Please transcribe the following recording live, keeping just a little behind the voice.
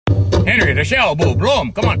Henrietta Shelbo, blow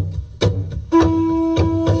 'em. Come on.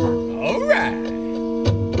 All right.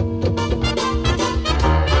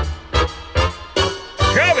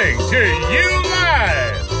 Coming to you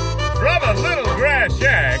live from a little grass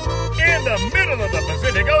shack in the middle of the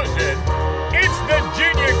Pacific Ocean, it's the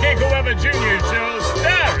Junior Kekuewa Jr. Show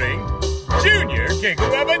starring Junior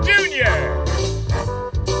Kekuewa Jr.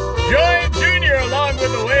 Join Junior along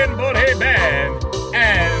with the Wayne Borhe Band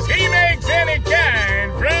as he makes any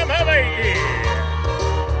kind from Hawaii.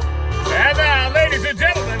 And now, ladies and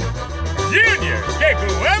gentlemen, Junior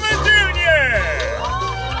Kekuewa Jr.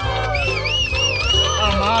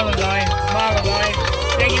 Oh, mahalo, Lloyd. Mahalo, Lloyd.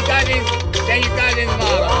 Thank you, cousins. Thank you, cousins.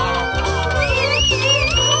 Mahalo.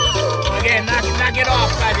 Again, knock it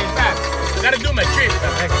off, cousins. Gotta do my trick.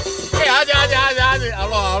 Hey, how's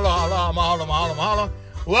Mahalo.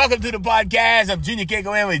 Welcome to the podcast of Junior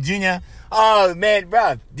Kekuewa Jr. Oh, man,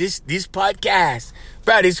 bro, this podcast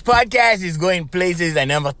is going places I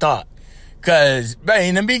never thought. Because, bro,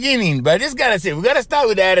 in the beginning, bro, just gotta say, we gotta start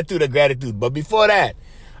with the attitude of gratitude. But before that,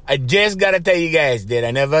 I just gotta tell you guys that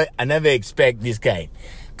I never expect this kind.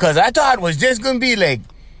 Because I thought it was just gonna be like,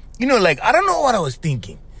 I don't know what I was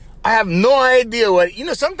thinking. I have no idea what,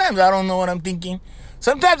 sometimes I don't know what I'm thinking.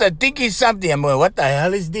 Sometimes I think it's something. I'm going, what the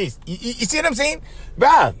hell is this? You see what I'm saying?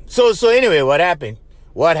 Bruh. So anyway, what happened?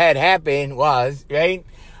 What had happened was, right?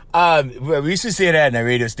 We used to say that in the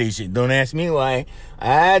radio station. Don't ask me why.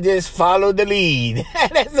 I just followed the lead.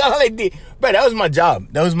 That's all I did. But that was my job.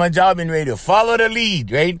 That was my job in radio. Follow the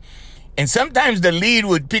lead, right? And sometimes the lead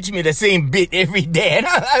would pitch me the same bit every day. And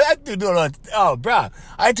I had to do I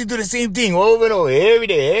had to do the same thing over and over, every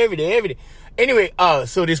day. Anyway,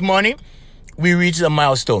 so this morning, we reached a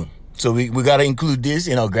milestone. So we got to include this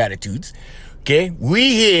in our gratitudes. Okay?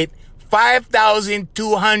 We hit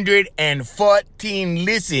 5,214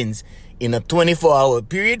 listens in a 24-hour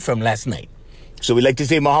period from last night. So we'd like to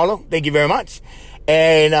say mahalo. Thank you very much.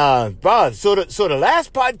 And, so the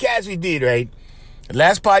last podcast we did, right? The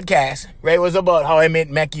last podcast, right, was about how I met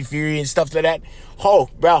Mackie Fury and stuff like that. Oh,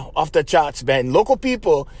 bro, off the charts, man. Local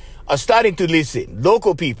people are starting to listen.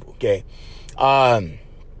 Local people, okay?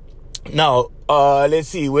 Now, let's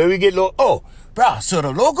see, where we get so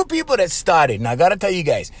the local people that started, now I gotta tell you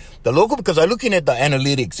guys, because I'm looking at the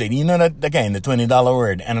analytics, and you know that kind of $20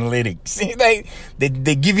 word, analytics. Like,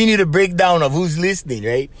 they're giving you the breakdown of who's listening,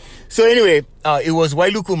 right? So anyway, it was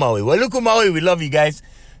Wailuku Maui. Wailuku Maui, we love you guys.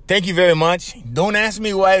 Thank you very much. Don't ask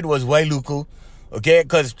me why it was Wailuku, okay?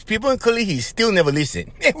 Because people in Kalihi still never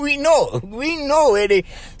listen. We know where they,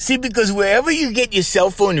 see, because wherever you get your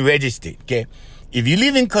cell phone registered, okay? If you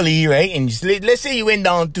live in Kalihi, right, and let's say you went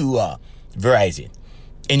down to Verizon,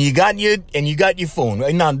 and you got your phone,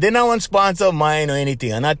 right? Now, they're not one sponsor of mine or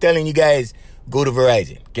anything. I'm not telling you guys go to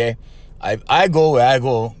Verizon, okay? I go where I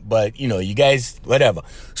go, but, you guys, whatever.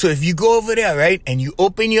 So if you go over there, right, and you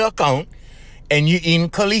open your account, and you're in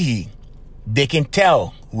Kalihi, they can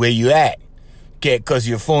tell where you at, okay? Because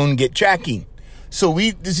your phone get tracking. So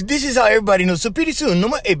this is how everybody knows. So pretty soon, no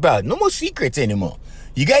more secrets anymore.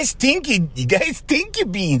 You guys think you're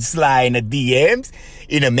being sly in the DMs,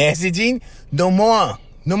 in the messaging? No more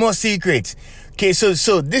secrets. Okay, so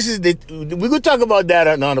this is we're gonna talk about that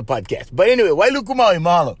on the podcast. But anyway, Wailuku Maui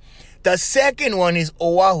mahalo. The second one is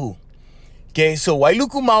Oahu. Okay, so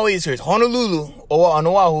Wailuku Maui is first. Honolulu, on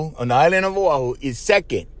Oahu, on the island of Oahu, is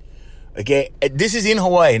second. Okay, this is in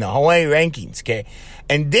Hawaii now, Hawaii rankings. Okay,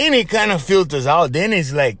 and then it kind of filters out. Then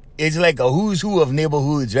it's like a who's who of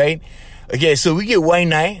neighborhoods, right? Okay, so we get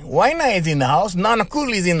Waianae. Waianae is in the house.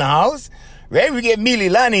 Nanakuli is in the house, right? We get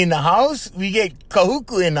Mililani in the house. We get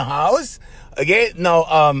Kahuku in the house. Okay,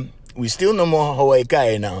 now we still no more Hawaii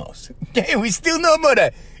Kai in the house. Okay, we still no more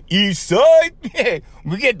the east side.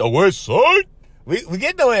 We get the west side. We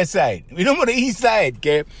get the west side. We no more the east side.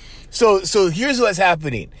 Okay, so here's what's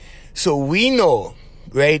happening. So we know,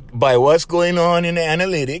 right, by what's going on in the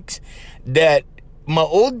analytics, that my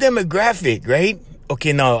old demographic, right?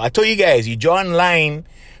 Okay, now, I told you guys, you draw a line,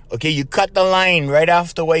 okay, you cut the line right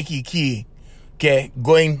after Waikiki, okay,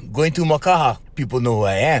 going to Makaha, people know who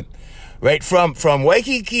I am, right? From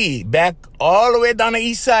Waikiki back all the way down the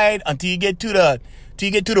east side until you get to the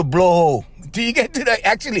blowhole, till you get to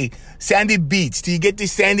the, Sandy Beach, till you get to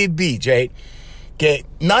Sandy Beach, right? Okay,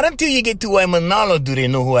 not until you get to Waimanalo do they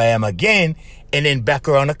know who I am again, and then back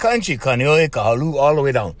around the country, Kaneohe, Kahalu, all the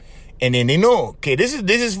way down. And then they know, okay, this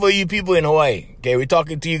is for you people in Hawaii. Okay, we're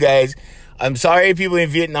talking to you guys. I'm sorry, people in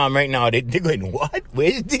Vietnam right now, they're going, what? Where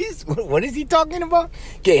is this? What is he talking about?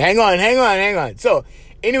 Okay, hang on. So,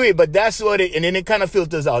 anyway, but that's what it, and then it kind of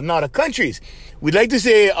filters out. Now, the countries, we'd like to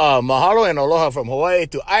say mahalo and aloha from Hawaii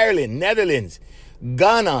to Ireland, Netherlands,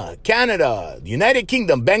 Ghana, Canada, United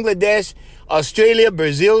Kingdom, Bangladesh, Australia,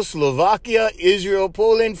 Brazil, Slovakia, Israel,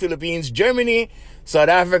 Poland, Philippines, Germany, South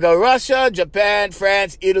Africa, Russia, Japan,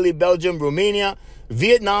 France, Italy, Belgium, Romania,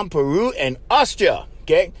 Vietnam, Peru, and Austria.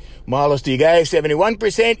 Okay? Mahalo to you guys.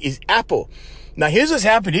 71% is Apple. Now, here's what's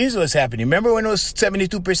happening. Remember when it was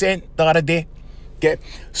 72% the other day? Okay?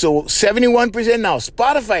 So, 71% now.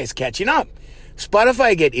 Spotify is catching up.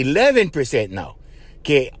 Spotify get 11% now.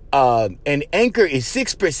 Okay? And Anchor is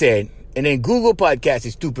 6%. And then Google Podcast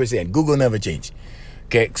is 2%. Google never changed.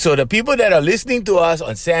 Okay, so the people that are listening to us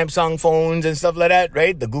on Samsung phones and stuff like that,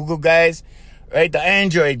 right? The Google guys, right? The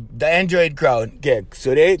Android crowd. Okay,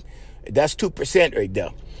 so that's 2% right there.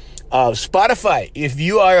 Spotify, if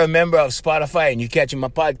you are a member of Spotify and you're catching my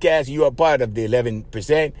podcast, you are part of the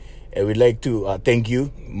 11%. And we'd like to thank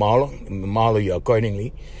you, mahalo you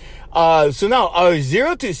accordingly. So now our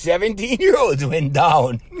 0 to 17-year-olds went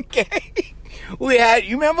down. Okay, we had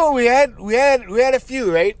a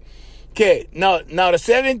few, right? Okay, now the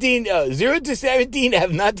 0 to 17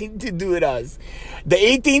 have nothing to do with us. The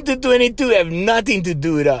 18 to 22 have nothing to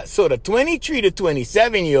do with us. So the 23 to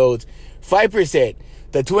 27-year-olds, 5%.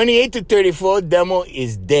 The 28 to 34 demo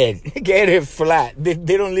is dead. Okay, they're flat. They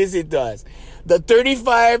don't listen to us. The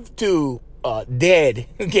 35 to dead.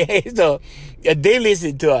 Okay, so they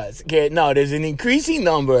listen to us. Okay, now there's an increasing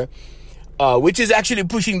number, which is actually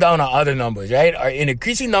pushing down our other numbers, right? An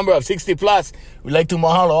increasing number of 60 plus. We'd like to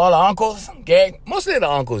mahalo all the uncles, okay? Mostly the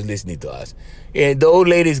uncles listening to us. And the old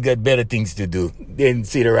ladies got better things to do than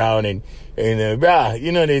sit around and they're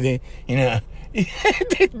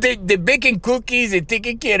baking cookies and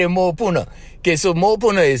taking care of Mo'opuna. Okay, so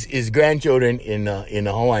Mo'opuna is grandchildren in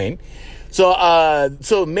Hawaiian.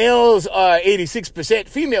 So males are 86%,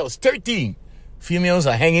 females 13%. Females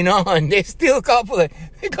are hanging on. There's still a couple of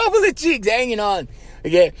chicks hanging on.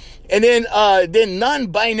 Okay. And then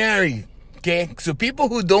non-binary. Okay. So people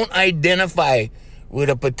who don't identify with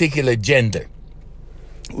a particular gender,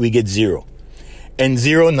 we get 0. And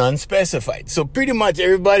 0 non-specified. So pretty much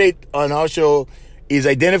everybody on our show is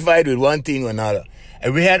identified with one thing or another.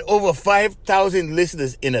 And we had over 5,000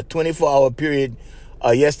 listeners in a 24-hour period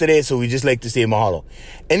yesterday. So we just like to say mahalo.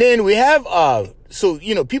 And then we have so,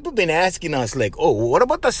 people been asking us like, oh, what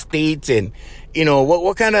about the states and,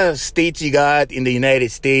 what kind of states you got in the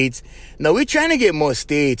United States? Now, we're trying to get more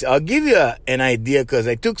states. I'll give you an idea because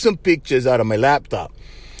I took some pictures out of my laptop.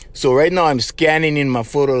 So right now I'm scanning in my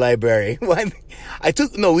photo library. We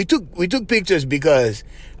took pictures because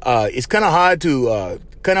it's kind of hard to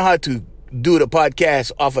do the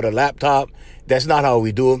podcast off of the laptop. That's not how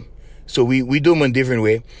we do them. So we do them a different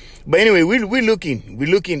way. But anyway, we're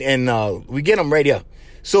looking and we get them right here.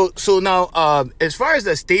 So now as far as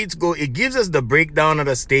the states go, it gives us the breakdown of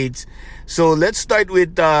the states. So let's start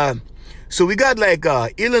with so we got like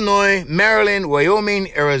Illinois, Maryland,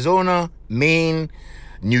 Wyoming, Arizona, Maine,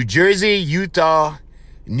 New Jersey, Utah,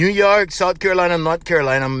 New York, South Carolina, North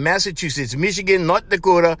Carolina, Massachusetts, Michigan, North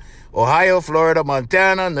Dakota, Ohio, Florida,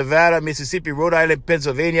 Montana, Nevada, Mississippi, Rhode Island,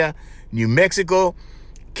 Pennsylvania, New Mexico,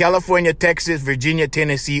 California, Texas, Virginia,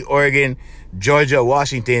 Tennessee, Oregon, Georgia,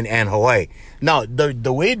 Washington, and Hawaii. Now,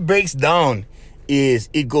 the way it breaks down is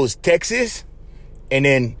it goes Texas, and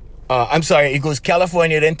then, it goes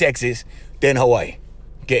California, then Texas, then Hawaii.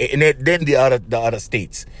 Okay, and then the other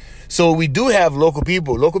states. So we do have local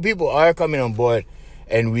people. Local people are coming on board,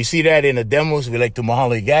 and we see that in the demos. We like to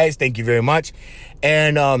mahalo you guys. Thank you very much.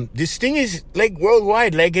 And this thing is like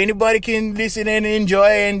worldwide. Like anybody can listen and enjoy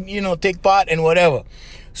and, take part and whatever.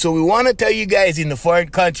 So we want to tell you guys in the foreign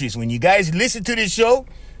countries, when you guys listen to this show,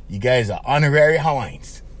 you guys are honorary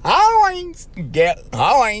Hawaiians. Yeah,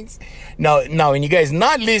 Hawaiians. Now, when you guys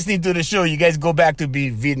not listening to the show, you guys go back to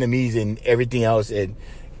be Vietnamese and everything else and,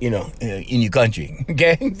 in your country.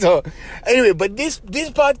 Okay? So, anyway, but this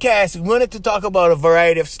podcast, we wanted to talk about a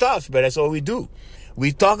variety of stuff, but that's all we do.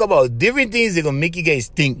 We talk about different things that are going to make you guys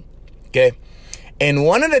think. Okay? And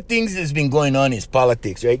one of the things that's been going on is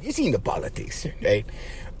politics, right? You've seen the politics, right?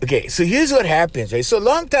 Okay, so here's what happens, right? So a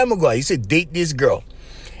long time ago, I used to date this girl.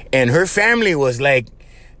 And her family was like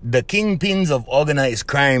the kingpins of organized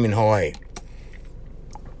crime in Hawaii.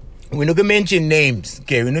 We're not going to mention names,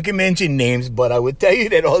 okay? We're not going to mention names, but I would tell you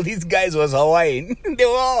that all these guys was Hawaiian. They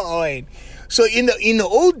were all Hawaiian. So in the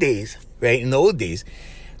old days, right? In the old days,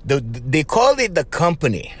 they called it the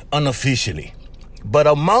company unofficially. But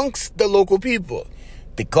amongst the local people,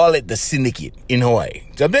 they call it the syndicate in Hawaii.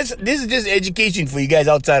 So this is just education for you guys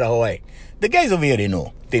outside of Hawaii. The guys over here, they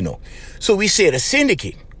know. So we say the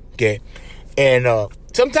syndicate, okay? And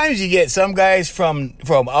sometimes you get some guys from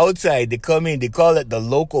outside, they come in, they call it the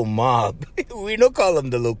local mob. We don't call them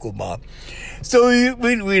the local mob. So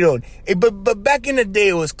we don't. But back in the day,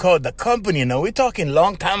 it was called the company. Now, we're talking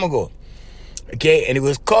long time ago. Okay, and it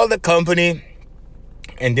was called the company.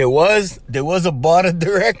 And there was a board of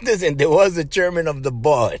directors and there was a chairman of the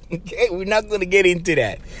board. Okay, we're not going to get into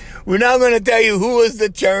that. We're not going to tell you who was the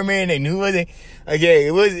chairman and who was it. Okay,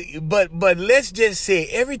 it was, but let's just say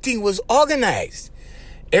everything was organized.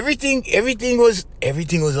 Everything was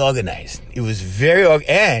organized. It was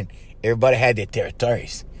and everybody had their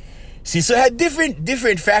territories. See, so I had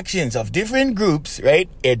different factions of different groups, right,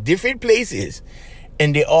 at different places,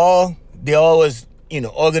 and they all was,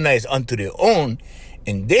 organized unto their own.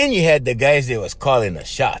 And then you had the guys that was calling the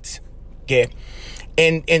shots, okay?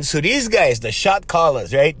 And so these guys, the shot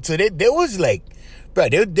callers, right? So there was like, bro,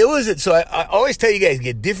 there was, so I always tell you guys,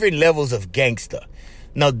 get different levels of gangster.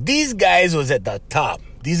 Now, these guys was at the top.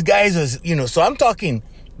 These guys was, so I'm talking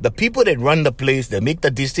the people that run the place, that make the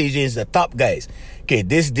decisions, the top guys. Okay,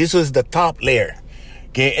 this was the top layer.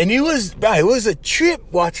 Okay, and it was a trip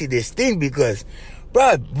watching this thing because,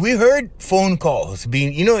 bro, we heard phone calls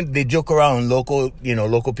being, they joke around, local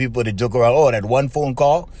people, they joke around, oh, that one phone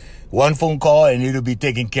call and it'll be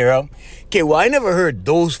taken care of. Okay, well, I never heard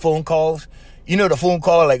those phone calls. The phone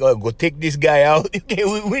call like, oh, go take this guy out. Okay,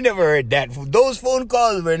 we never heard that. Those phone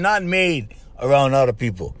calls were not made around other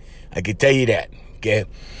people. I can tell you that, okay?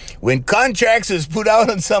 When contracts was put out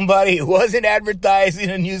on somebody, it wasn't advertised in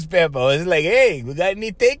a newspaper. It was like, hey, we got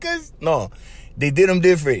any takers? No. They did them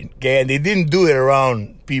different, okay? And they didn't do it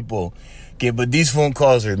around people, okay? But these phone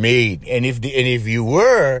calls are made. And if you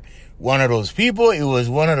were one of those people, it was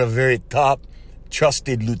one of the very top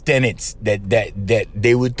trusted lieutenants that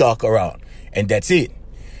they would talk around. And that's it.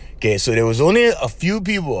 Okay, so there was only a few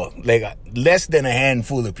people, like less than a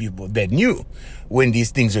handful of people that knew when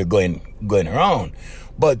these things were going around.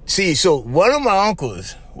 But see, so one of my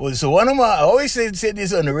uncles was, I always say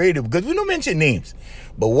this on the radio because we don't mention names,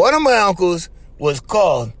 but one of my uncles was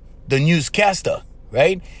called the newscaster,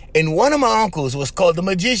 right? And one of my uncles was called the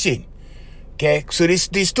magician. Okay, so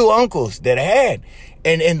these two uncles that I had.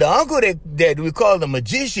 And the uncle that we call the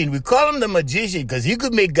magician, we call him the magician because he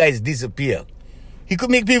could make guys disappear. He could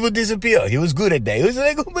make people disappear. He was good at that. He was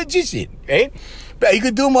like a magician, right? But he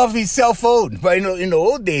could do them off his cell phone. But in the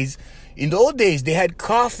old days, they had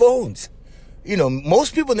car phones.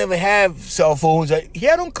 Most people never have cell phones. He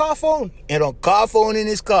had a car phone. He had a car phone in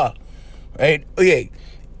his car, right? Okay,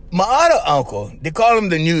 my other uncle, they call him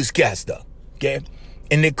the newscaster, okay?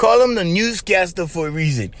 And they call him the newscaster for a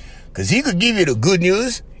reason. Because he could give you the good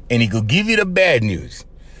news and he could give you the bad news.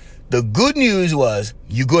 The good news was,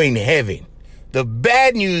 you going to heaven. The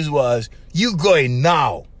bad news was, you going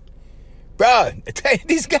now. Bro,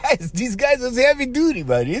 these guys was heavy duty,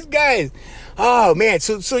 bro. These guys, oh man.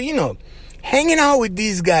 So hanging out with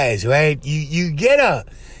these guys, right? You get a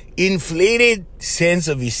inflated sense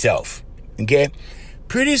of yourself, okay?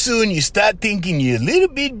 Pretty soon you start thinking you're a little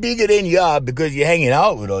bit bigger than you are because you're hanging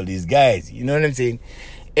out with all these guys. You know what I'm saying?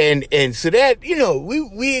 And so that,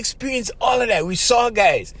 we experienced all of that. We saw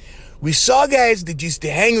guys that used to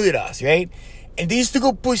hang with us, right? And they used to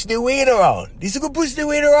go push their weight around.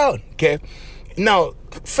 Okay? Now,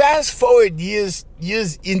 fast forward years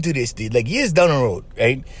into this thing, like years down the road,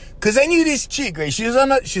 right? Because I knew this chick, right? She was on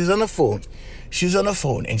the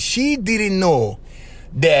phone, and she didn't know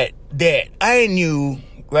that I knew,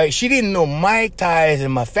 right? She didn't know my ties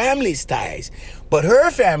and my family's ties, but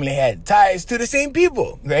her family had ties to the same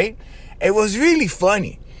people, right? It was really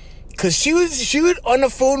funny. Because she was on the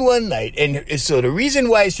phone one night, and so the reason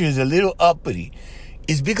why she was a little uppity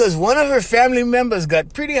is because one of her family members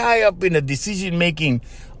got pretty high up in the decision-making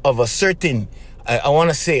of a certain, I want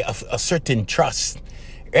to say, a certain trust,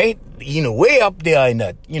 right? Way up there in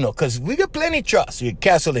that, because we got plenty of trusts. We got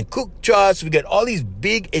Castle and Cook Trust. We got all these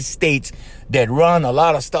big estates that run a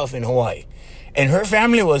lot of stuff in Hawaii. And her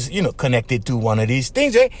family was, connected to one of these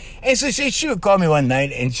things, right? And so she would call me one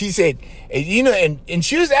night and she said, and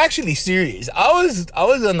she was actually serious. I was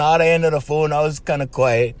on the other end of the phone. I was kind of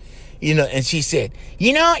quiet, and she said,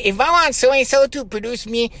 if I want so-and-so to produce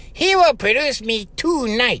me, he will produce me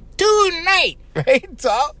tonight, right? So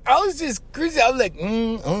I was just crazy. I was like,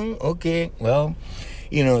 okay, well,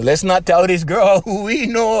 let's not tell this girl who we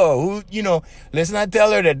know, let's not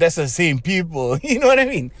tell her that that's the same people. You know what I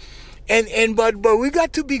mean? But we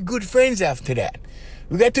got to be good friends after that.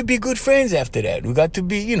 We got to be,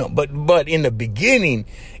 but in the beginning,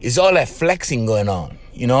 it's all that flexing going on.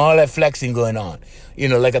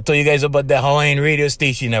 like I told you guys about the Hawaiian radio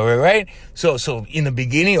station network, right? So in the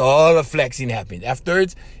beginning, all the flexing happens.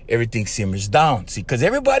 Afterwards, everything simmers down. See, because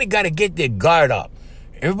everybody got to get their guard up.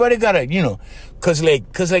 Everybody got to, because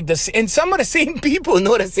and some of the same people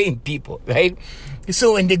know the same people, right?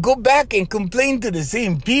 So when they go back and complain to the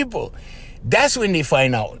same people, that's when they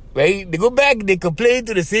find out, right? They go back, they complain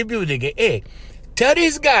to the same people, they get, hey, tell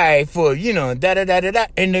this guy for, da-da-da-da-da,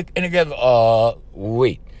 and the guy go,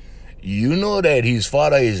 wait. You know that his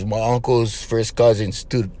father is my uncle's first cousin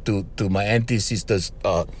to my auntie's sister's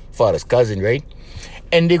father's cousin, right?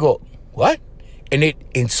 And they go, what? And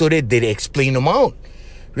so they explain them out,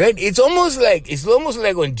 right? It's almost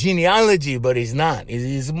like on genealogy, but it's not.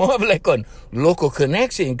 It's more of like on local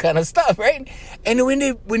connection kind of stuff, right? And when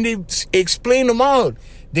they explain them out,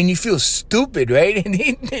 then you feel stupid, right? And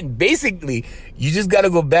then basically, you just got to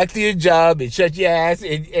go back to your job and shut your ass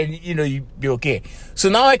and you be okay. So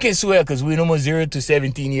now I can swear because we're almost 0 to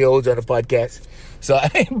 17-year-olds on a podcast. So,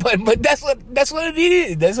 but that's what it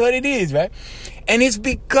is. That's what it is, right? And it's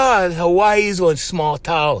because Hawaii is one small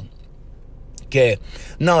town. Okay.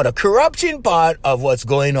 Now, the corruption part of what's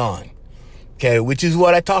going on, okay, which is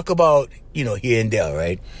what I talk about, here and there,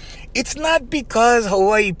 right? It's not because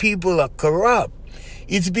Hawaii people are corrupt.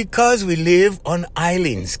 It's because we live on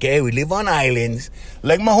islands, okay? We live on islands,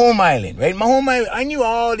 like my home island, right? My home island, I knew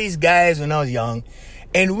all these guys when I was young,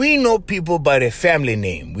 and we know people by their family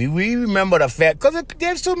name. We remember the fact, because they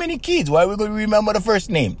have so many kids. Why are we going to remember the first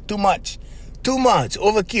name? Too much.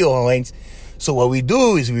 Overkill, Hawaiians. So what we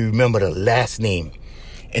do is we remember the last name.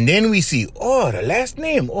 And then we see, the last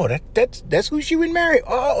name. That's who she would marry.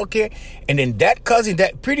 Oh, okay. And then that cousin,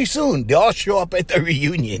 that pretty soon, they all show up at the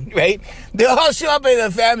reunion, right? They all show up at the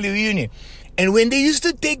family reunion. And when they used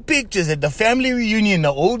to take pictures at the family reunion in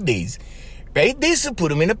the old days, right? They used to put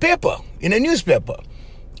them in a newspaper,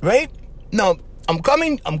 right? Now, I'm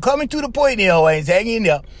coming to the point here, Hawaiians, hanging in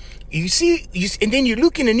there. You see, and then you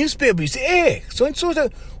look in the newspaper, you say, hey, so-and-so,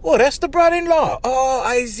 that's the brother-in-law. Oh,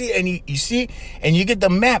 I see. And you see, and you get the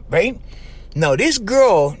map, right? Now, this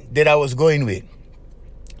girl that I was going with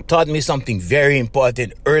taught me something very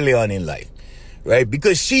important early on in life, right?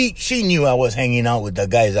 Because she knew I was hanging out with the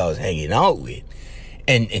guys I was hanging out with.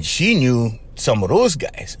 And she knew some of those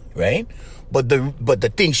guys, right? But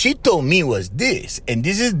the thing she told me was this, and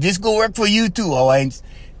this go work for you too, Hawaiians,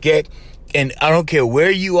 okay? And I don't care where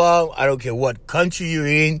you are. I don't care what country you're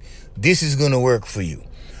in. This is going to work for you.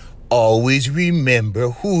 Always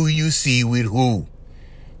remember who you see with who.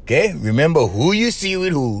 Okay? Remember who you see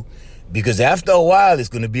with who. Because after a while, it's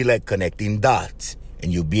going to be like connecting dots.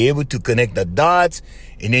 And you'll be able to connect the dots.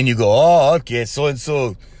 And then you go, oh, okay,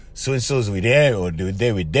 so-and-so's with them. Or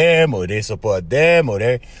they're with them. Or they support them.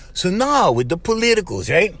 So now with the politicals,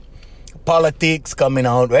 right? Politics coming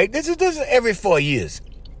out, right? This is every 4 years.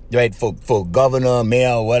 Right, for governor,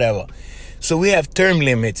 mayor, whatever. So we have term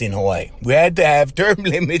limits in Hawaii. We had to have term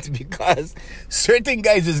limits because certain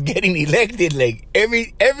guys was getting elected like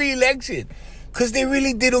every election because they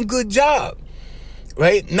really did a good job.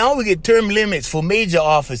 Right? Now we get term limits for major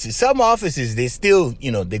offices. Some offices, they still,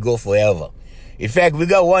 they go forever. In fact, we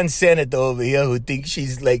got one senator over here who thinks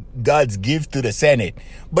she's like God's gift to the Senate.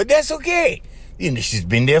 But that's okay. She's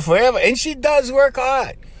been there forever and she does work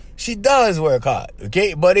hard. She does work hard,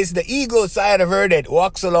 okay? But it's the ego side of her that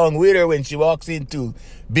walks along with her when she walks into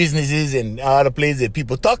businesses and other places that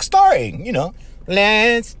people talk story,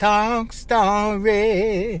 Let's talk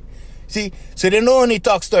story. See, so they don't only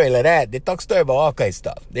talk story like that. They talk story about all kinds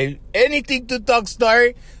of stuff. Anything to talk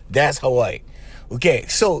story, that's Hawaii. Okay,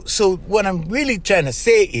 so what I'm really trying to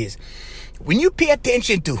say is, when you pay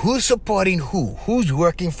attention to who's supporting who's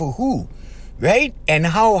working for who, right? And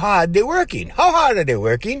how hard they're working. How hard are they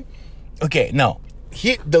working? Okay, now,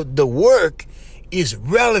 here, the work is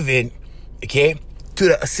relevant, okay, to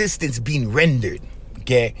the assistance being rendered,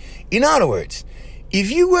 okay? In other words,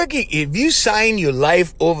 if you sign your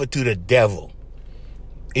life over to the devil,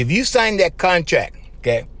 if you sign that contract,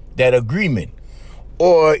 okay, that agreement,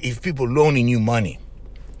 or if people loaning you money,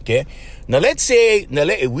 okay? Now, let's say,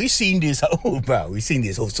 we've seen this, we've seen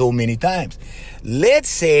this so many times. Let's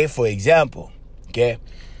say, for example, okay,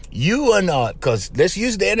 you are not, because let's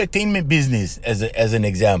use the entertainment business as an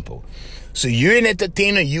example. So you're an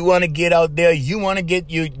entertainer, you want to get out there, you want to get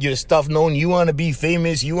your stuff known, you want to be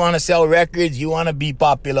famous, you want to sell records, you want to be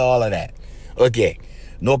popular, all of that. Okay,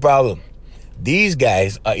 no problem. These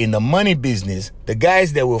guys are in the money business, the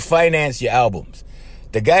guys that will finance your albums,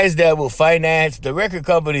 the guys that will finance the record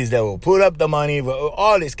companies that will put up the money,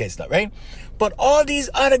 all this kind of stuff, right? But all these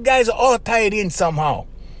other guys are all tied in somehow.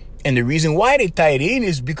 And the reason why they tied in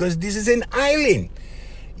is because this is an island.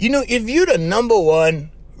 if you're the number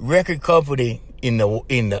one record company on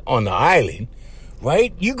the island,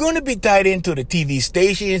 right? You're going to be tied into the TV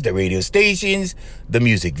stations, the radio stations, the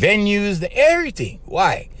music venues, the everything.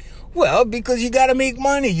 Why? Well, because you got to make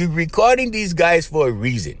money. You're recording these guys for a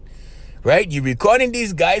reason, right? You're recording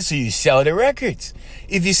these guys so you sell the records.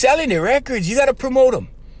 If you're selling the records, you got to promote them,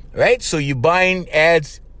 right? So you're buying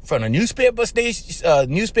ads from a newspaper station,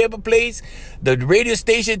 newspaper place, the radio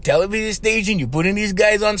station, television station. You're putting these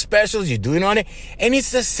guys on specials. You're doing on it. And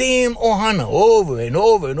it's the same ohana over and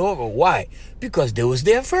over and over. Why? Because they was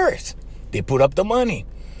there first. They put up the money,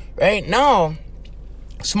 right? Now,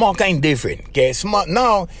 small kind different, okay?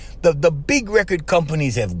 Now, the big record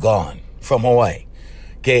companies have gone from Hawaii,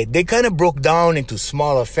 okay? They kind of broke down into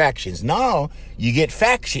smaller factions. Now, you get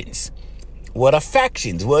factions. What are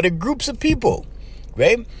factions? What are groups of people,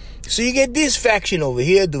 right? So you get this faction over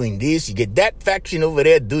here doing this. You get that faction over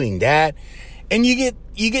there doing that. And you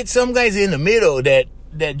get some guys in the middle that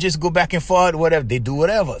just go back and forth, whatever. They do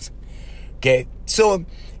whatever. Okay? So,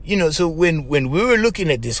 so when we were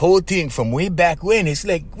looking at this whole thing from way back when, it's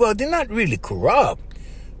like, well, they're not really corrupt.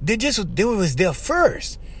 They was there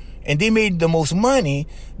first. And they made the most money.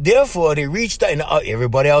 Therefore, they reached out, and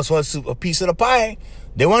everybody else wants a piece of the pie.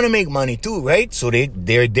 They want to make money too, right? So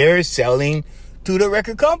they're selling to the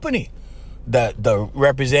record company, the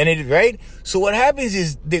representative, right? So what happens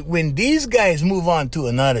is that when these guys move on to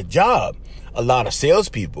another job, a lot of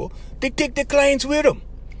salespeople, they take the clients with them,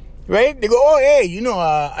 right? They go, oh, hey,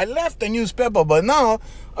 I left the newspaper, but now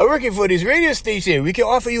I'm working for this radio station. We can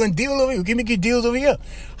offer you a deal over here. We can make you deals over here.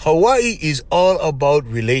 Hawaii is all about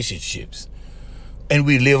relationships. And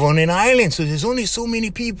we live on an island, so there's only so many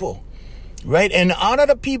people, right? And out of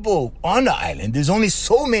the people on the island, there's only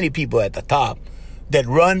so many people at the top that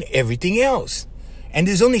run everything else. And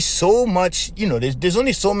there's only so much, there's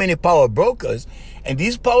only so many power brokers. And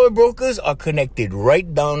these power brokers are connected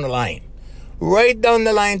right down the line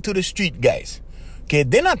to the street guys. Okay,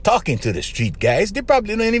 they're not talking to the street guys. They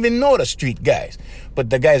probably don't even know the street guys. But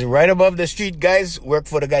the guys right above the street guys work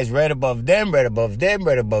for the guys right above them, right above them,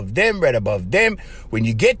 right above them, right above them. When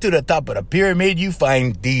you get to the top of the pyramid, you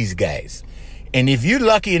find these guys. And if you're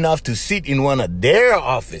lucky enough to sit in one of their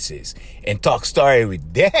offices and talk story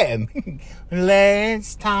with them,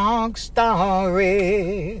 let's talk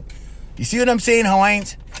story. You see what I'm saying,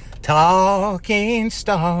 Hawaiians? Talking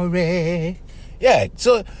story. Yeah,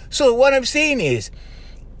 so what I'm saying is,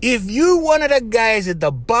 if you one of the guys at the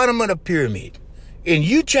bottom of the pyramid and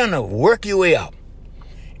you trying to work your way up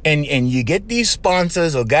and you get these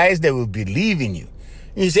sponsors or guys that will believe in you,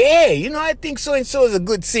 you say, hey, I think so-and-so is a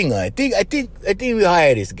good singer. I think we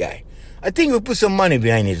hire this guy. I think we put some money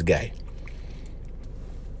behind this guy.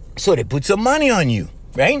 So they put some money on you,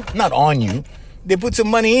 right? Not on you. They put some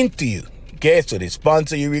money into you. Okay, so they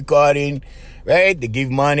sponsor your recording, right? They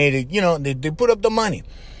give money, they put up the money.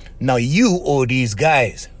 Now you owe these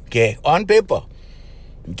guys, okay, on paper.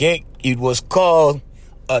 Okay, it was called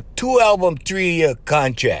a 2-album, 3-year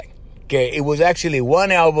contract. Okay, it was actually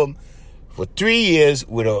 1 album for 3 years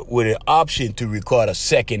with an option to record a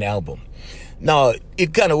second album. Now,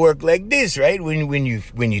 it kind of worked like this, right? When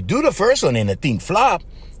you do the first one and the thing flop,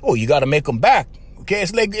 you got to make them back. Okay,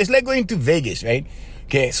 it's like going to Vegas, right?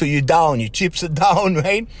 Okay, so you're down, your chips are down,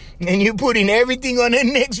 right? And you put in everything on the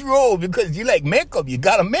next roll because you like makeup, you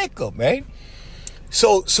got to make them, right?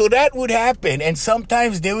 So that would happen, and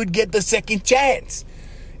sometimes they would get the second chance,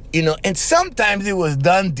 and sometimes it was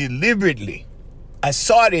done deliberately. I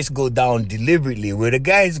saw this go down deliberately where the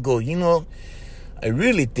guys go, I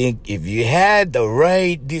really think if you had the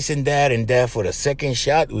right this and that for the second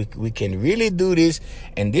shot, we can really do this.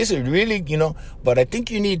 And this would really, but I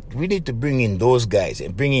think we need to bring in those guys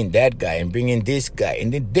and bring in that guy and bring in this guy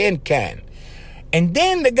and then can. And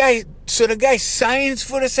then the guy signs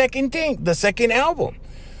for the second album.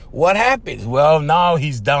 What happens? Well, now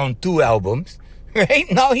he's down 2 albums. Right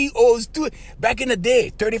now he owes back in the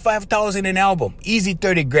day, $35,000 an album, easy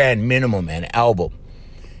 $30,000 minimum an album.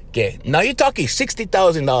 Okay, now you're talking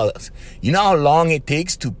 $60,000. You know how long it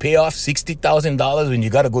takes to pay off $60,000 when you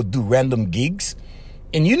got to go do random gigs,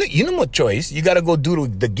 and you know what choice? You got to go do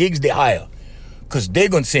the gigs they hire, because they're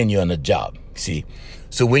gonna send you on a job. See,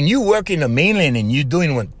 so when you work in the mainland and you're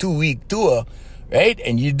doing 2-week tour, right,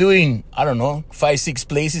 and you're doing 5-6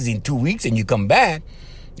 places in 2 weeks, and you come back.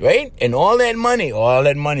 Right? And all that money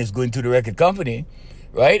is going to the record company,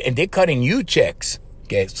 right? And they're cutting you checks.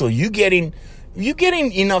 Okay. So you're getting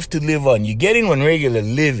enough to live on. You're getting on regular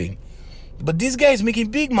living. But these guys making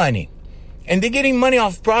big money. And they're getting money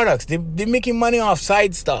off products. They're making money off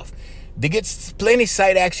side stuff. They get plenty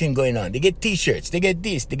side action going on. They get T-shirts. They get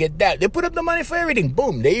this. They get that. They put up the money for everything.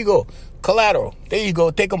 Boom. There you go. Collateral. There you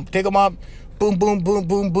go. Take them up. Boom, boom, boom,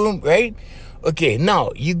 boom, boom. Right? Okay.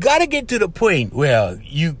 Now you got to get to the point where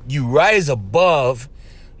you rise above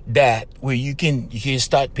that, where you can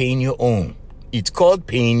start paying your own. It's called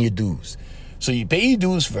paying your dues. So you pay your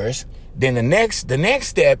dues first. Then the next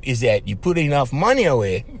step is that you put enough money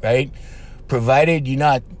away, right? Provided you're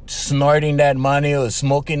not snorting that money or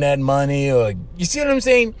smoking that money, or you see what I'm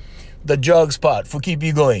saying? The drugs part for keep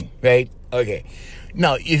you going, right? Okay.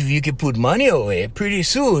 Now, if you can put money away pretty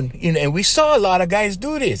soon, and we saw a lot of guys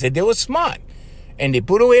do this, and they were smart, and they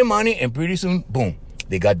put away money, and pretty soon, boom,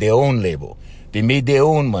 they got their own label. They made their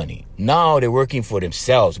own money. Now they're working for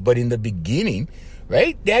themselves. But in the beginning,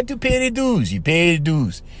 right, they had to pay the dues. You pay the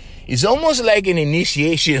dues. It's almost like an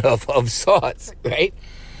initiation of sorts, right?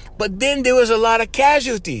 But then there was a lot of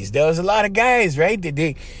casualties. There was a lot of guys, right? That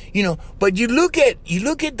they, but you look at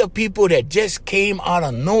the people that just came out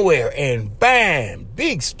of nowhere and bam,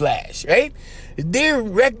 big splash, right?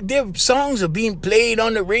 Their songs are being played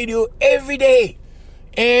on the radio every day,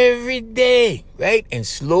 right? And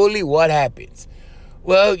slowly what happens?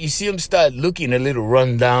 Well, you see them start looking a little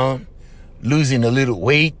run down, losing a little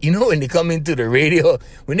weight, when they come into the radio.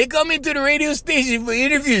 When they come into the radio station for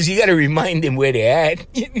interviews, you got to remind them where they're at.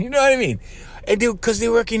 You know what I mean? And because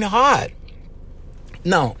they're working hard.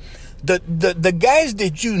 Now, the guys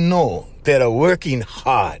that that are working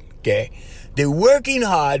hard, okay? They're working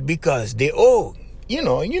hard because they owe. You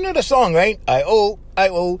know the song, right? I owe.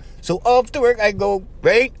 So off to work I go,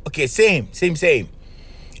 right? Okay, same.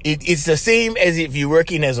 It's the same as if you're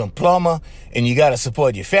working as a plumber and you got to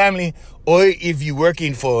support your family, or if you're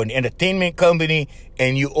working for an entertainment company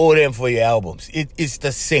and you owe them for your albums. It's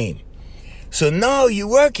the same. So now you're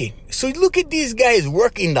working. So look at these guys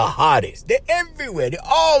working the hardest. They're everywhere. They're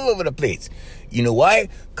all over the place. You know why?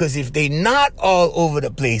 Because if they're not all over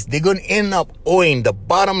the place, they're going to end up owing the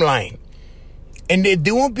bottom line. And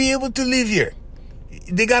they won't be able to live here.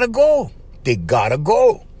 They got to go.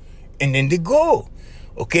 And then they go.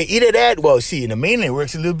 Okay, either that, well, see, in the mainland it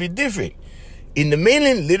works a little bit different. In the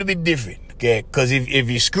mainland, a little bit different, okay? Because if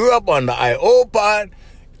you screw up on the I.O. part,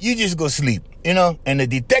 you just go sleep, And the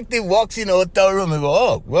detective walks in the hotel room and go,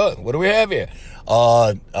 oh, well, what do we have here?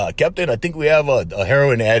 Captain, I think we have a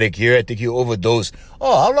heroin addict here. I think he overdosed.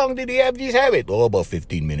 Oh, how long did he have this habit? Oh, about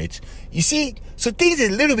 15 minutes. You see, so things are a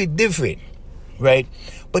little bit different, right?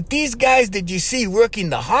 But these guys that you see working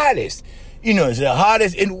the hardest, the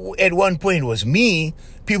hardest at one point was me.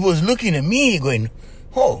 People was looking at me going,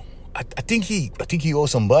 oh, I think he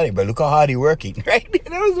owes somebody, bro. Look how hard he working, right?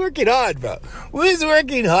 And I was working hard, bro. We was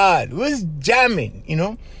working hard. We was jamming,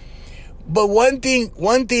 But one thing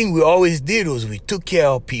we always did was we took care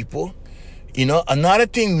of people. Another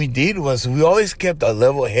thing we did was we always kept a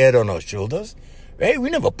level head on our shoulders, right? We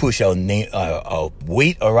never push our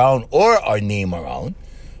weight around or our name around.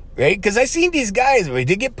 Right? Because I seen these guys, right?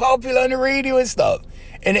 They get popular on the radio and stuff.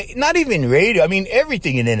 And not even radio. I mean,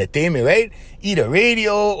 everything in entertainment, right? Either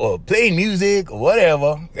radio or playing music or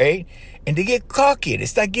whatever, right? And they get cocky. They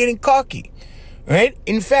start getting cocky, right?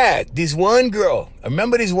 In fact, I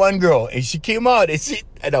remember this one girl, and she came out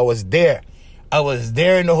and I was there. I was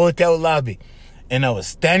there in the hotel lobby, and I was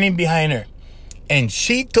standing behind her. And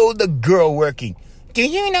she told the girl working, do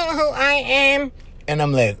you know who I am? And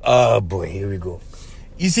I'm like, oh boy, here we go.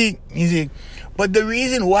 You see, but the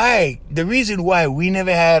reason why we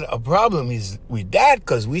never had a problem is with that,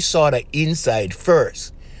 because we saw the inside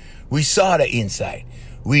first. We saw the inside.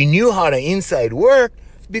 We knew how the inside worked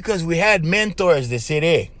because we had mentors that said,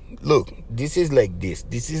 hey, look, this is like this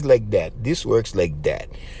is like that, this works like that,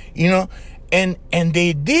 and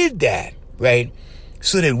they did that, right?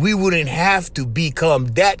 So that we wouldn't have to become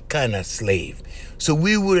that kind of slave. So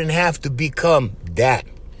we wouldn't have to become that.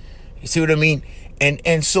 You see what I mean?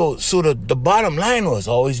 And so the bottom line was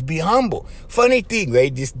always be humble. Funny thing,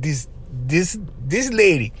 right? This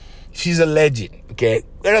lady, she's a legend, okay?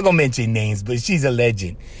 We're not gonna mention names, but she's a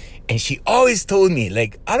legend. And she always told me,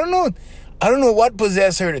 like, I don't know what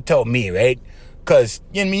possessed her to tell me, right? Because,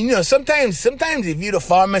 sometimes if you're the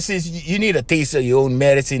pharmacist, you need a taste of your own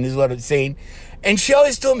medicine, is what I'm saying. And she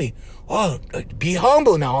always told me, oh, be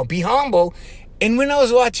humble now, be humble. And when I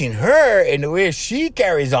was watching her and the way she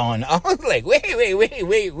carries on, I was like,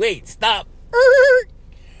 wait, stop.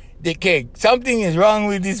 Something is wrong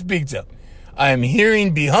with this picture. I'm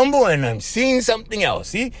hearing be humble and I'm seeing something else.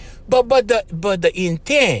 See? But the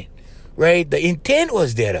intent, right? The intent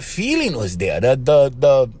was there, the feeling was there,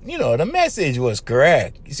 the message was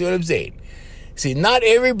correct. You see what I'm saying? See, not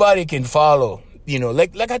everybody can follow,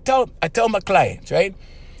 like I tell my clients, right?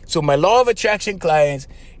 So my law of attraction clients,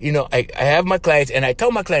 I have my clients and I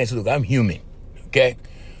tell my clients, look, I'm human. Okay.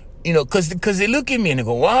 Cause they look at me and they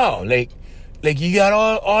go, wow, like you got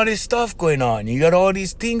all this stuff going on. You got all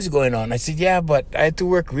these things going on. I said, yeah, but I had to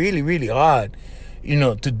work really, really hard,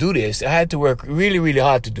 to do this. I had to work really, really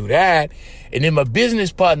hard to do that. And then my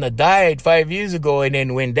business partner died 5 years ago. And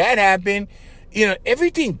then when that happened,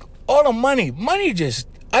 everything, all the money just,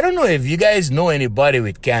 I don't know if you guys know anybody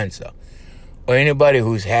with cancer or anybody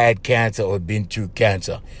who's had cancer or been through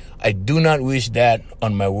cancer. I do not wish that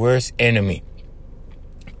on my worst enemy.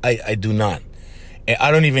 I do not. And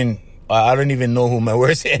I don't even know who my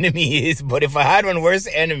worst enemy is, but if I had one worst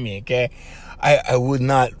enemy, okay, I would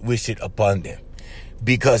not wish it upon them.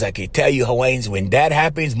 Because I can tell you, Hawaiians, when that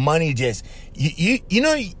happens, money just, you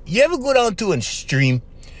ever go down to a stream?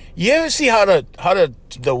 You ever see how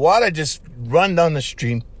the water just run down the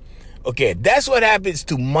stream? Okay, that's what happens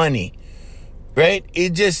to money, right?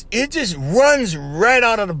 It just runs right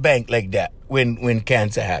out of the bank like that when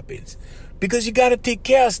cancer happens. Because you got to take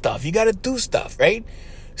care of stuff. You got to do stuff, right?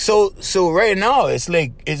 So right now, it's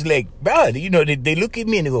like, bro, they look at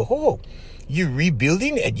me and they go, oh, you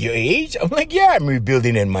rebuilding at your age? I'm like, yeah, I'm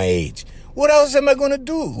rebuilding at my age. What else am I going to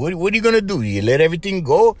do? What are you going to do? You let everything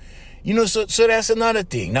go? So that's another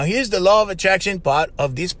thing. Now, here's the law of attraction part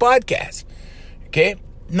of this podcast. Okay?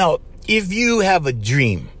 Now, if you have a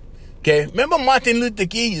dream, okay? Remember Martin Luther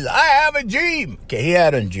King? He said, I have a dream. Okay, he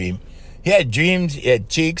had a dream. He had dreams, he had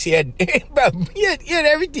chicks, he had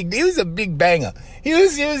everything. He was a big banger. He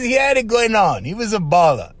had it going on. He was a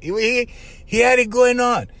baller. He had it going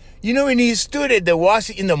on. When he stood at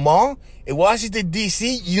in the mall in Washington,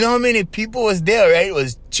 D.C., you know how many people was there, right?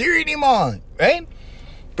 Was cheering him on, right?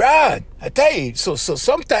 Brad, I tell you, so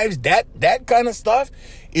sometimes that kind of stuff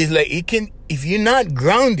is like, if you're not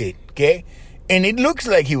grounded, okay? And it looks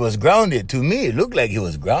like he was grounded. To me, it looked like he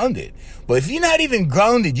was grounded. But if you're not even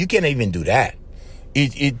grounded, you can't even do that.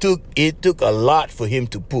 It took a lot for him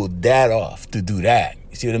to pull that off, to do that.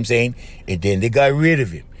 You see what I'm saying? And then they got rid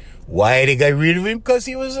of him. Why they got rid of him? Because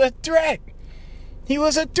he was a threat. He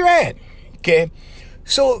was a threat. Okay?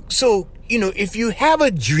 So if you have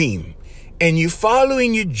a dream and you're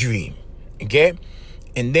following your dream, okay?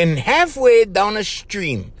 And then halfway down a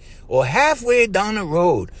stream, or halfway down the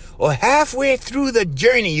road, or halfway through the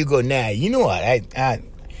journey, you go, nah, you know what? I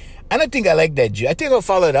don't think I like that dream. I think I'll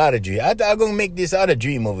follow the other dream. I'm going to make this other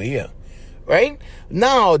dream over here. Right?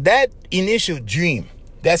 Now, that initial dream,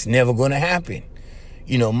 that's never going to happen.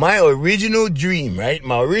 My original dream, right?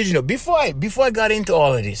 Before I got into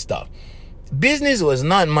all of this stuff, business was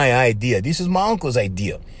not my idea. This was my uncle's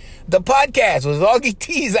idea. The podcast was Augie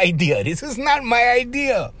T's idea. This is not my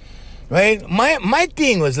idea. Right? My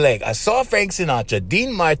thing was like, I saw Frank Sinatra,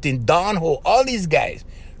 Dean Martin, Don Ho, all these guys,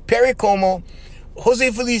 Perry Como,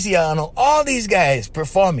 Jose Feliciano, all these guys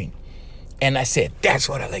performing. And I said, that's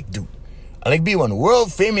what I like to do. I like to be one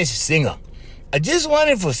world famous singer. I just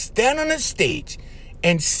wanted to stand on the stage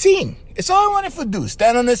and sing. It's all I wanted to do.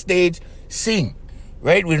 Stand on the stage, sing,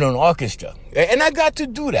 right? With an orchestra. And I got to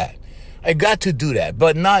do that.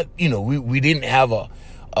 But not, we didn't have a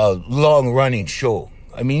long running show.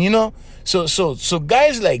 I mean, so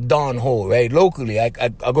guys like Don Ho, right? Locally, I'm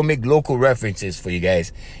going to make local references for you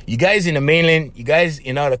guys. You guys in the mainland, you guys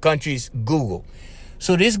in other countries, Google.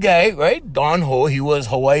 So this guy, right? Don Ho, he was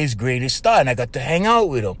Hawaii's greatest star, and I got to hang out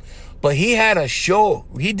with him. But he had a show.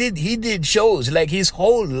 He did shows. Like his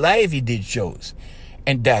whole life he did shows.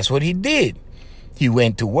 And that's what he did. He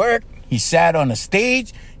went to work. He sat on a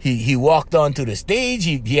stage. He walked onto the stage.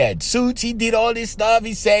 He had suits. He did all this stuff.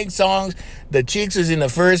 He sang songs. The chicks was in the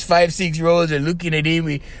first 5-6 rows. They're looking at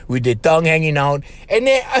him with their tongue hanging out. And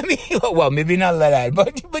then, well, maybe not like that,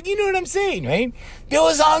 but you know what I'm saying, right? They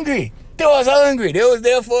was hungry. They was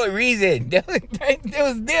there for a reason. They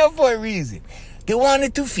was there for a reason. They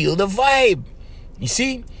wanted to feel the vibe. You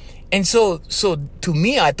see? And so to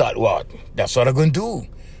me, I thought, well, that's what I'm going to do.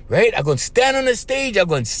 Right? I'm going to stand on the stage. I'm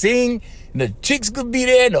going to sing. And the chicks could be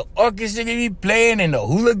there. And the orchestra could be playing. And the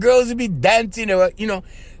hula girls would be dancing.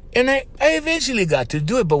 And I eventually got to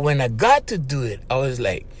do it. But when I got to do it, I was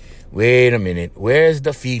like, wait a minute. Where's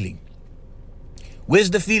the feeling?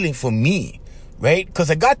 Where's the feeling for me? Right?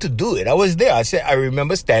 Because I got to do it. I was there. I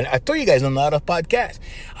remember standing. I told you guys on the other podcast.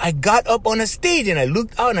 I got up on a stage and I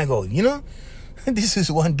looked out and I go, this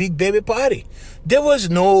is one big baby party. There was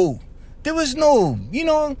no,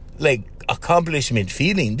 like accomplishment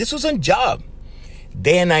feeling. This was a job.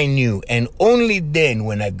 Then I knew, and only then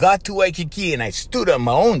when I got to Waikiki and I stood on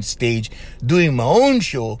my own stage doing my own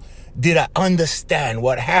show, did I understand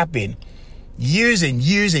what happened years and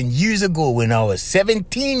years and years ago when I was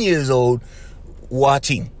 17 years old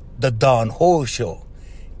watching the Don Ho show.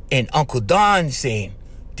 And Uncle Don saying,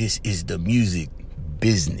 this is the music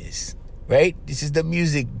business, right? This is the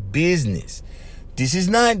music business. This is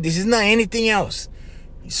not anything else.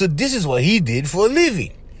 So this is what he did for a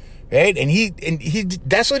living, right? And he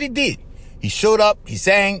that's what he did. He showed up, he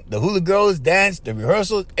sang, the hula girls danced, the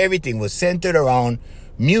rehearsals, everything was centered around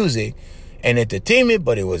music and entertainment,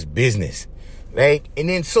 but it was business, right? And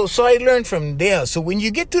then so I learned from there. So when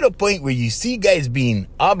you get to the point where you see guys being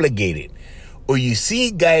obligated, or you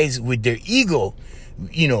see guys with their ego,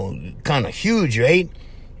 kind of huge, right?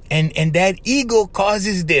 And that ego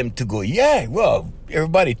causes them to go, yeah, well,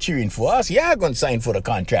 everybody cheering for us. Yeah, I'm going to sign for the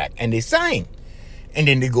contract. And they sign. And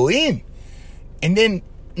then they go in. And then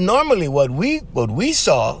normally what we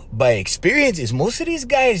saw by experience is most of these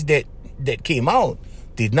guys that came out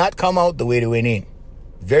did not come out the way they went in.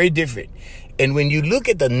 Very different. And when you look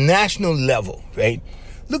at the national level, right?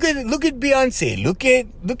 Look at Beyonce. Look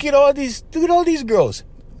at all these girls.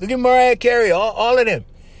 Look at Mariah Carey. All of them.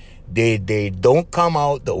 They don't come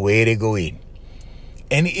out the way they go in.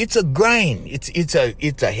 And it's a grind. It's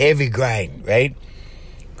a heavy grind, right?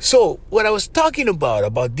 So what I was talking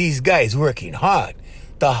about these guys working hard,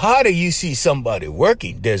 the harder you see somebody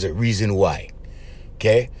working, there's a reason why.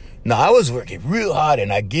 Okay? Now I was working real hard,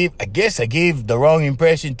 and I guess I gave the wrong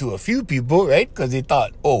impression to a few people, right? Because they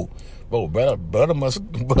thought, oh, brother must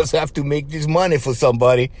have to make this money for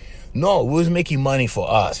somebody. No, we was making money for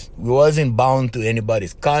us. We wasn't bound to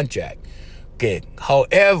anybody's contract. Okay.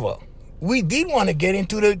 However, we did want to get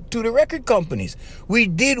into the record companies. We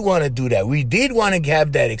did want to do that. We did want to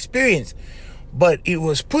have that experience. But it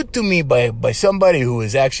was put to me by somebody who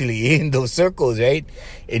was actually in those circles, right?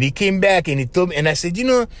 And he came back and he told me, and I said,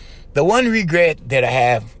 the one regret that I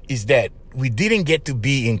have is that we didn't get to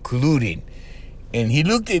be included. And he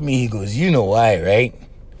looked at me, he goes, you know why, right?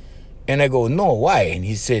 And I go, no, why? And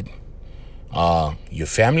he said, your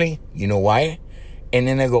family, you know why? And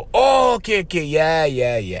then I go, oh, okay,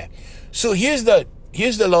 yeah. So here's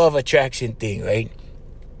the law of attraction thing, right?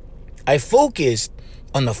 I focused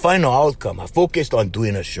on the final outcome. I focused on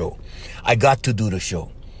doing a show. I got to do the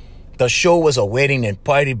show. The show was a wedding and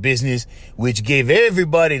party business, which gave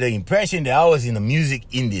everybody the impression that I was in the music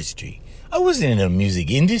industry. I wasn't in the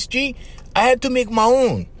music industry. I had to make my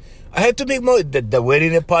own. I had to make the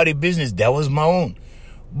wedding and party business. That was my own.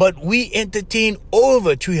 But we entertained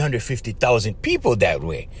over 350,000 people that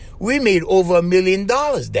way. We made over $1 million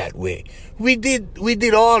that way. We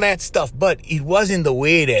did all that stuff, but it wasn't the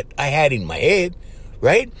way that I had in my head,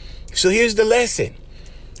 right? So here's the lesson.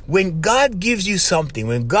 When God gives you something,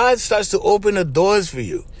 when God starts to open the doors for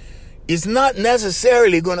you, it's not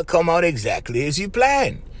necessarily going to come out exactly as you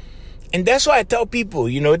plan. And that's why I tell people,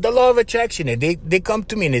 the law of attraction, and they come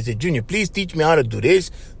to me and they say, Junior, please teach me how to do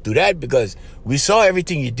this, do that, because we saw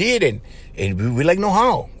everything you did and we like know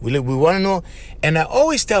how. We want to know. And I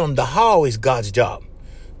always tell them the how is God's job.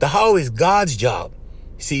 The how is God's job.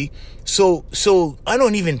 See? So I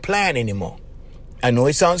don't even plan anymore. I know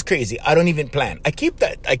it sounds crazy. I don't even plan. I keep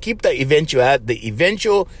the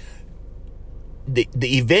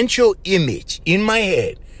eventual image in my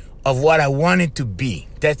head of what I want it to be.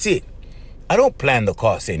 That's it. I don't plan the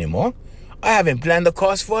cost anymore. I haven't planned the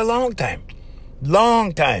cost for a long time.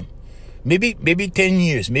 Maybe 10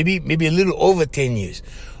 years, maybe a little over 10 years.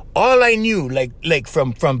 All I knew, like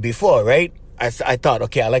from before, right? I thought,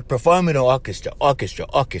 okay, I like performing in orchestra.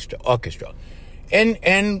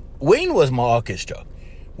 And Wayne was my orchestra.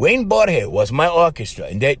 Wayne Bordhead was my orchestra.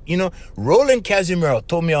 And that, Roland Casimiro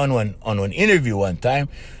told me on an interview one time,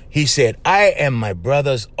 he said, I am my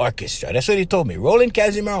brother's orchestra. That's what he told me. Roland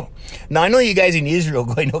Casimiro. Now, I know you guys in Israel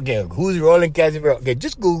going, okay, who's Roland Casimiro? Okay,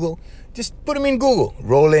 just Google. Just put him in Google.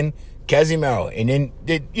 Roland Casimiro. And then,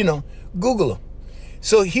 Google him.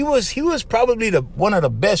 So he was probably one of the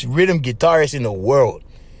best rhythm guitarists in the world.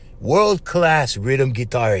 World-class rhythm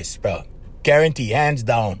guitarist, bro. Guarantee, hands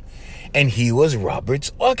down. And he was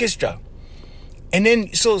Robert's orchestra. And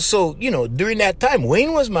then, so during that time,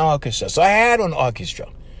 Wayne was my orchestra. So I had an orchestra.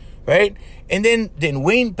 Right? And then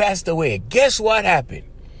Wayne passed away. Guess what happened?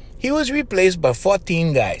 He was replaced by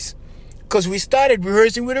 14 guys. Because we started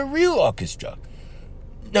rehearsing with a real orchestra.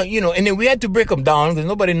 Now, and then we had to break them down because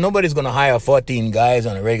nobody's going to hire 14 guys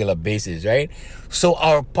on a regular basis, right? So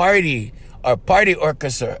our party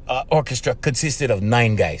orchestra consisted of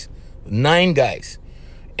 9 guys. 9 guys.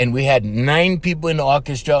 And we had 9 people in the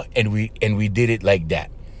orchestra, and we did it like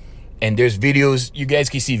that. And there's videos, you guys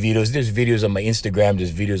can see videos. There's videos on my Instagram.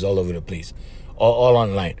 There's videos all over the place, all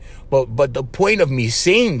online. But the point of me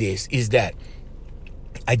saying this is that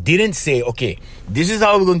I didn't say, okay, this is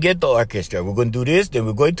how we're going to get the orchestra. We're going to do this, then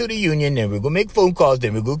we're going to the union, then we're going to make phone calls,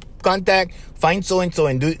 then we're going to contact, find so-and-so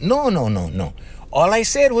and do it. No. All I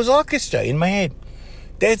said was orchestra in my head.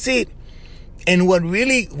 That's it. And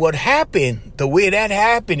what happened, the way that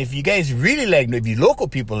happened, if you guys really if you local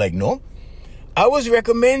people no, I was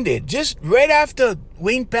recommended, just right after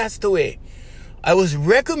Wayne passed away, I was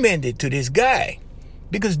recommended to this guy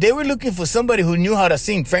because they were looking for somebody who knew how to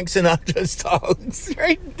sing Frank Sinatra's songs,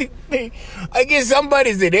 right? I guess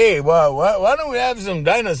somebody said, hey, well, why don't we have some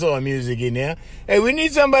dinosaur music in there? Hey, we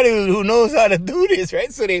need somebody who knows how to do this,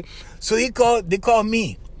 right? So they called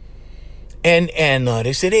me. And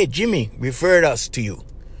they said, hey, Jimmy referred us to you.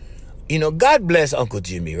 God bless Uncle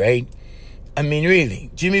Jimmy, right? I mean,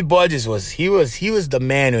 really, Jimmy Borges was the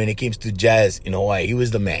man when it came to jazz in Hawaii. He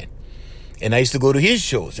was the man. And I used to go to his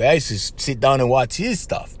shows, right? I used to sit down and watch his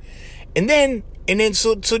stuff. And then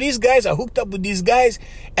so these guys, I hooked up with these guys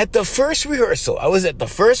at the first rehearsal. I was at the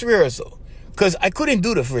first rehearsal because I couldn't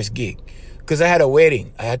do the first gig because I had a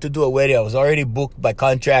wedding. I had to do a wedding. I was already booked by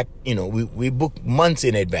contract. We booked months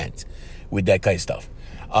in advance with that kind of stuff.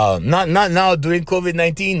 Not now during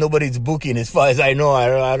COVID-19, nobody's booking as far as I know.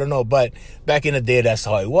 I don't know. But back in the day, that's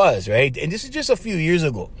how it was, right? And this is just a few years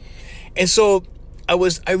ago. And so I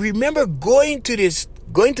remember going to this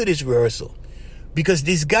rehearsal because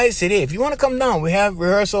this guy said, hey, if you want to come down, we have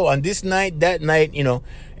rehearsal on this night, that night,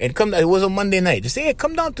 and come down. It was a Monday night. They said, hey,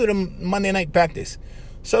 come down to the Monday night practice.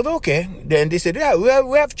 So I thought, okay. Then they said, yeah, we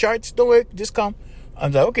have charts. Don't worry, just come. I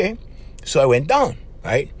was like, okay. So I went down,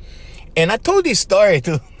 right? And I told this story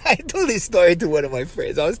to one of my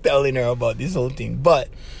friends. I was telling her about this whole thing. But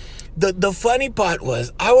the funny part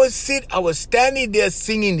was I was standing there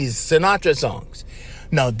singing these Sinatra songs.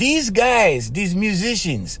 Now, these guys, these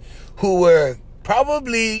musicians who were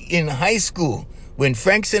probably in high school when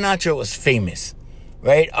Frank Sinatra was famous,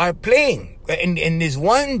 right, are playing. And this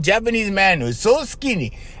one Japanese man who's so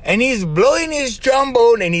skinny, and he's blowing his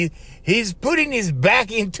trombone, and he's putting his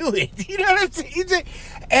back into it. You know what I'm saying?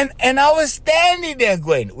 And I was standing there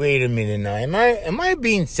going, wait a minute now, am I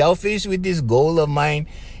being selfish with this goal of mine?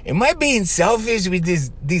 Am I being selfish with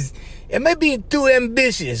this am I being too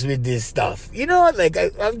ambitious with this stuff? Like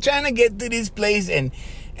I'm trying to get to this place and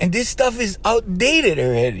this stuff is outdated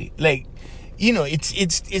already. Like,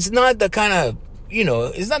 it's not the kind of,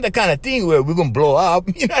 it's not the kind of thing where we're going to blow up.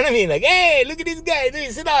 You know what I mean? Like, hey, look at this guy doing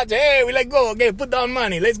Sinatra. Hey, we go. Okay, put down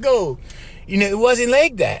money. Let's go. It wasn't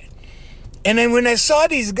like that. And then when I saw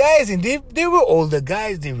these guys, and they were older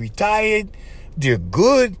guys, they retired, they're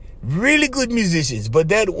good, really good musicians. But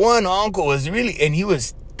that one uncle was and he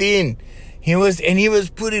was thin. He was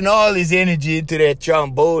putting all his energy into that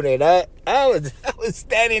trombone. And I was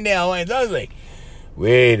standing there. I was like,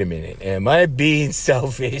 wait a minute, am I being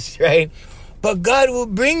selfish, right? But God will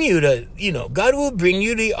bring you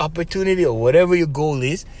the opportunity or whatever your goal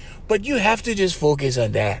is. But you have to just focus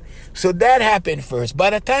on that. So that happened first.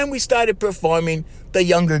 By the time we started performing, the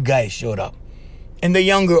younger guys showed up. And the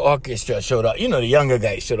younger orchestra showed up. The younger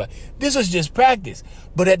guys showed up. This was just practice.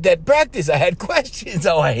 But at that practice, I had questions.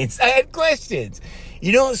 I had questions.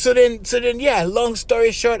 So then, yeah, long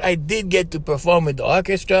story short, I did get to perform with the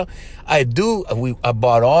orchestra. I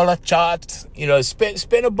bought all the charts,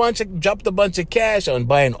 dropped a bunch of cash on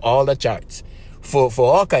buying all the charts for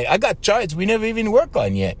all kinds. I got charts we never even work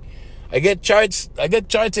on yet. I get charts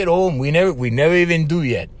at home we never even do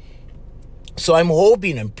yet. So I'm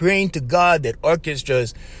hoping and praying to God that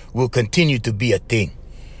orchestras will continue to be a thing.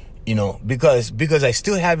 Because I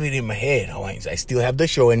still have it in my head, Hawaiians. I still have the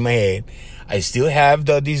show in my head. I still have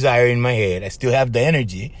the desire in my head. I still have the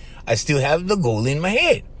energy. I still have the goal in my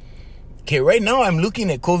head. Okay, right now I'm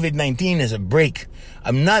looking at COVID-19 as a break.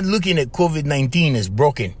 I'm not looking at COVID-19 as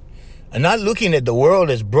broken. I'm not looking at the world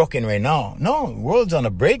as broken right now. No, the world's on a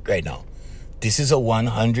break right now. This is a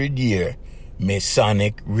 100-year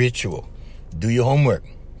Masonic ritual. Do your homework.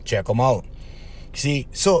 Check them out. See,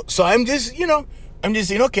 so I'm just, I'm just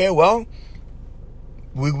saying, okay, well,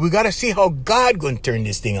 we got to see how God going to turn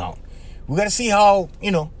this thing out. We got to see how,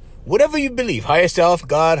 whatever you believe, higher self,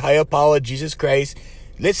 God, higher power, Jesus Christ.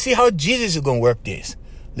 Let's see how Jesus is going to work this.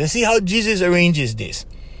 Let's see how Jesus arranges this.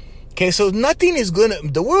 Okay, so nothing is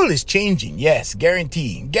the world is changing. Yes,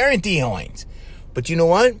 guarantee, Hawaiians. But you know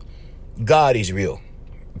what? God is real.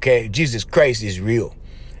 Okay, Jesus Christ is real.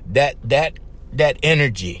 That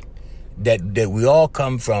energy that we all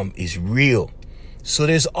come from is real. So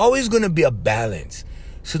there's always going to be a balance.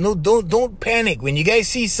 So no, don't panic when you guys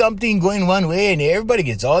see something going one way and everybody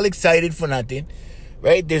gets all excited for nothing,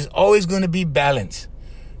 right? There's always going to be balance.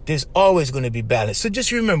 There's always going to be balance. So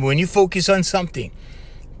just remember, when you focus on something,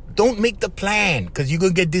 don't make the plan because you're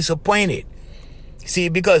going to get disappointed. See,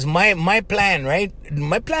 because my plan, right?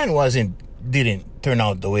 My plan didn't turn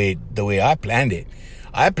out the way I planned it.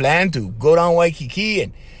 I planned to go down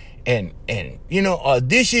Waikiki and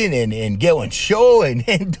audition and get one show and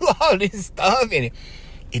do all this stuff, and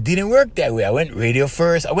it didn't work that way. I went radio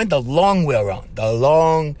first. I went the long way around.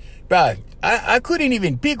 I couldn't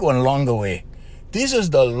even pick one longer way. This was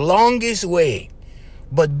the longest way.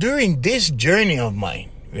 But during this journey of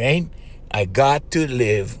mine, right, I got to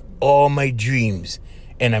live all my dreams,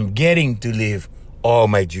 and I'm getting to live all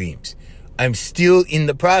my dreams. I'm still in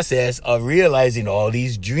the process of realizing all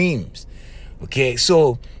these dreams. Okay,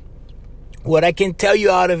 so what I can tell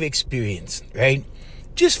you out of experience, right?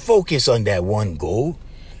 Just focus on that one goal.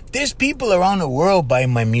 There's people around the world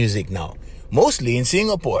buying my music now, mostly in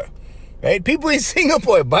Singapore, right? People in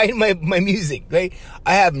Singapore buying my music, right?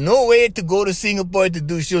 I have no way to go to Singapore to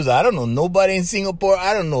do shows. I don't know nobody in Singapore.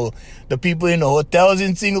 I don't know the people in the hotels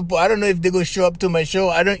in Singapore. I don't know if they're going to show up to my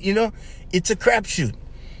show. It's a crapshoot.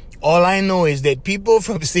 All I know is that people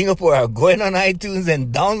from Singapore are going on iTunes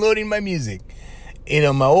and downloading my music.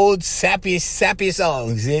 My old sappy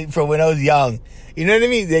songs from when I was young. You know what I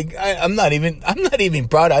mean? Like, I'm not even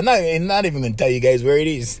proud. I'm not even going to tell you guys where it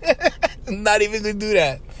is. I'm not even going to do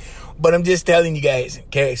that. But I'm just telling you guys,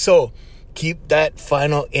 okay? So, keep that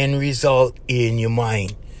final end result in your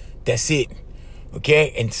mind. That's it.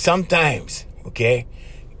 Okay? And sometimes, okay?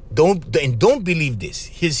 Don't believe this.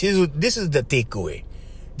 This is the takeaway.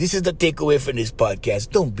 This is the takeaway from this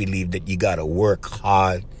podcast. Don't believe that you got to work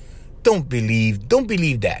hard. Don't believe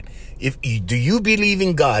that. Do you believe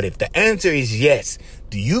in God? If the answer is yes.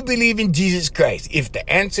 Do you believe in Jesus Christ? If the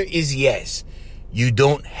answer is yes, you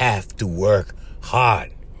don't have to work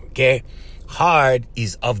hard. Okay? Hard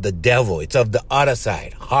is of the devil. It's of the other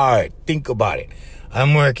side. Hard. Think about it.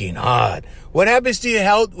 I'm working hard. What happens to your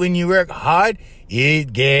health when you work hard?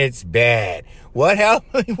 It gets bad. What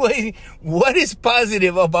is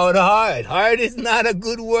positive about hard? Hard is not a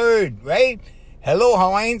good word, right? Hello,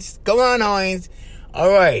 Hawaiians. Come on, Hawaiians. All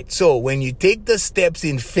right. So when you take the steps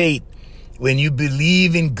in faith, when you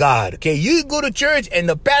believe in God, okay, you go to church and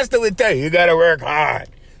the pastor will tell you got to work hard.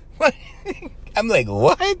 I'm like,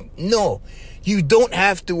 what? No, you don't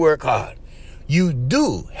have to work hard. You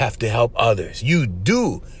do have to help others. You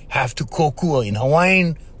do have to kokua. In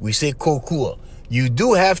Hawaiian, we say kokua. You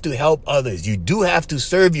do have to help others. You do have to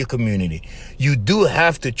serve your community. You do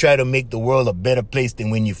have to try to make the world a better place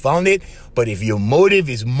than when you found it. But if your motive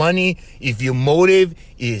is money, if your motive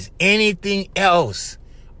is anything else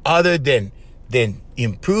other than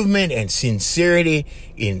improvement and sincerity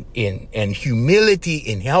and humility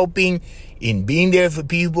in helping, in being there for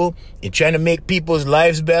people, in trying to make people's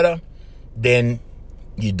lives better, then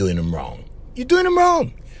you're doing them wrong. You're doing them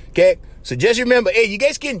wrong. Okay? So just remember, hey, you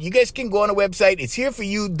guys can go on the website. It's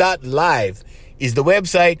hereforyou.live is the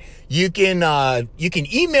website. You can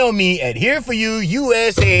email me at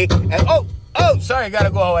hereforyouusa at sorry, I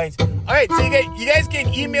gotta go, Hawaiians. All right, so you guys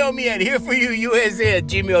can email me at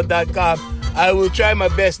hereforyouusa@gmail.com. I will try my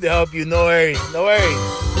best to help you. No worries.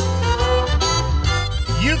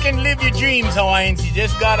 You can live your dreams, Hawaiians. You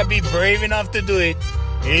just gotta be brave enough to do it.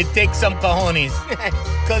 It takes some cojones.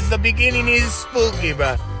 Cause the beginning is spooky,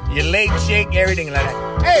 bro. Your legs shake, everything like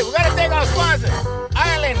that. Hey, we gotta thank our sponsor,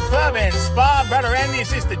 Island Club and Spa, Brother Randy and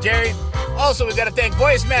Sister Jerry. Also, we gotta thank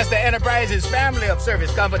Voice Master Enterprises, family of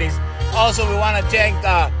service companies. Also, we wanna thank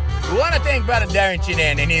Brother Darren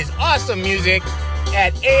Chinen and his awesome music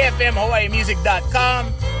at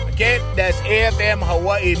afmhawaiimusic.com. Okay, that's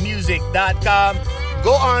afmhawaiimusic.com.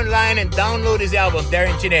 Go online and download his album,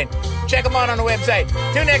 Darren Chinen. Check him out on the website.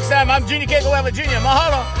 Till next time, I'm Junior Keiko Jr.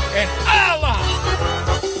 Mahalo and Allah.